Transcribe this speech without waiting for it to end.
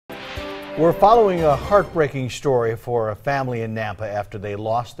We're following a heartbreaking story for a family in Nampa after they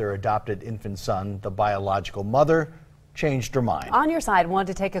lost their adopted infant son. The biological mother changed her mind. On Your Side wanted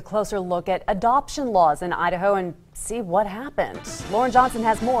to take a closer look at adoption laws in Idaho and see what happened. Lauren Johnson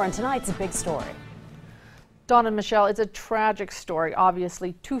has more on tonight's big story. Dawn and Michelle, it's a tragic story.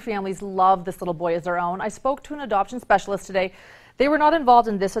 Obviously, two families love this little boy as their own. I spoke to an adoption specialist today. They were not involved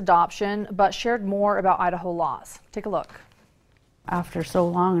in this adoption, but shared more about Idaho laws. Take a look. After so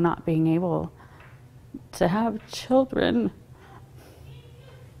long not being able to have children,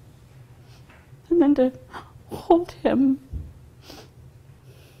 and then to hold him,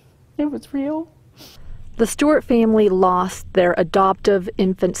 it was real. The Stewart family lost their adoptive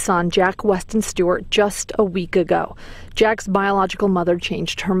infant son, Jack Weston Stewart, just a week ago. Jack's biological mother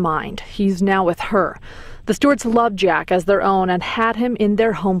changed her mind. He's now with her. The Stewarts loved Jack as their own and had him in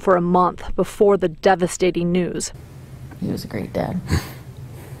their home for a month before the devastating news. He was a great dad.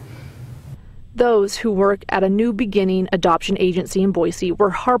 Those who work at a New Beginning adoption agency in Boise were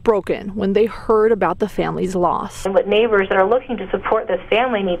heartbroken when they heard about the family's loss. And what neighbors that are looking to support this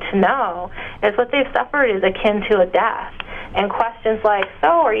family need to know is what they've suffered is akin to a death. And questions like, so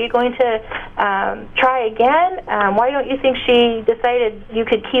are you going to try again? Why don't you think she decided you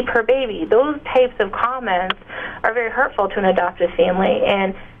could keep her baby? Those types of comments are very hurtful to an adoptive family.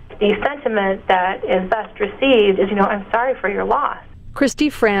 And the sentiment that is best received is, I'm sorry for your loss. Christy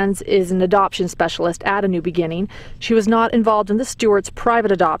Franz is an adoption specialist at A New Beginning. She was not involved in the Stewarts'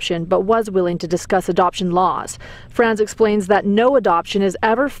 private adoption, but was willing to discuss adoption laws. Franz explains that no adoption is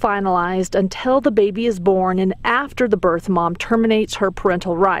ever finalized until the baby is born and after the birth mom terminates her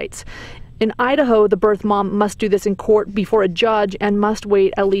parental rights. In Idaho, the birth mom must do this in court before a judge and must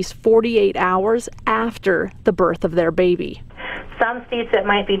wait at least 48 hours after the birth of their baby. Some states it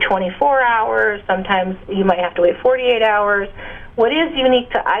might be 24 hours. Sometimes you might have to wait 48 hours. What is unique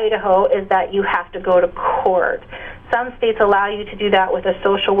to Idaho is that you have to go to court. Some states allow you to do that with a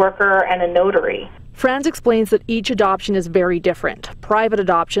social worker and a notary. Franz explains that each adoption is very different. Private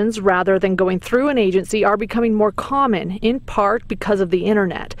adoptions, rather than going through an agency, are becoming more common, in part because of the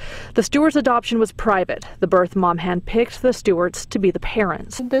internet. The Stewarts' adoption was private. The birth mom handpicked the Stewarts to be the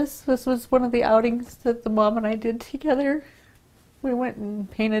parents. This was one of the outings that the mom and I did together. We went and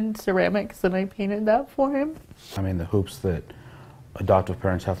painted ceramics, and I painted that for him. I mean, the hoops that adoptive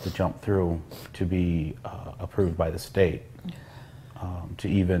parents have to jump through to be approved by the state, to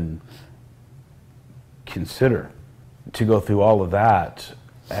even consider, to go through all of that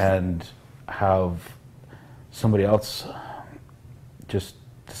and have somebody else just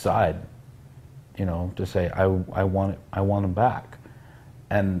decide, to say, I want him back,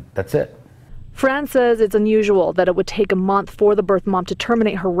 and that's it. Fran says it's unusual that it would take a month for the birth mom to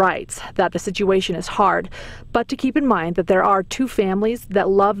terminate her rights, that the situation is hard, but to keep in mind that there are two families that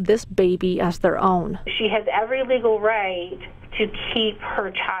love this baby as their own. She has every legal right to keep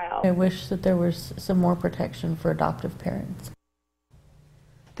her child. I wish that there was some more protection for adoptive parents.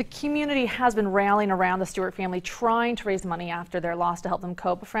 The community has been rallying around the Stewart family, trying to raise money after their loss to help them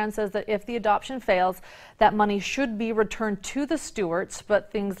cope. Fran says that if the adoption fails, that money should be returned to the Stewarts, but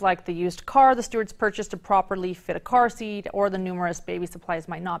things like the used car the Stewarts purchased to properly fit a car seat or the numerous baby supplies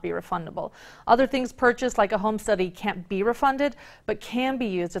might not be refundable. Other things purchased, like a home study, can't be refunded, but can be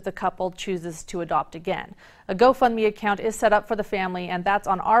used if the couple chooses to adopt again. A GoFundMe account is set up for the family, and that's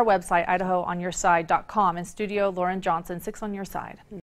on our website, IdahoOnYourSide.com. In studio, Lauren Johnson, 6 on Your Side.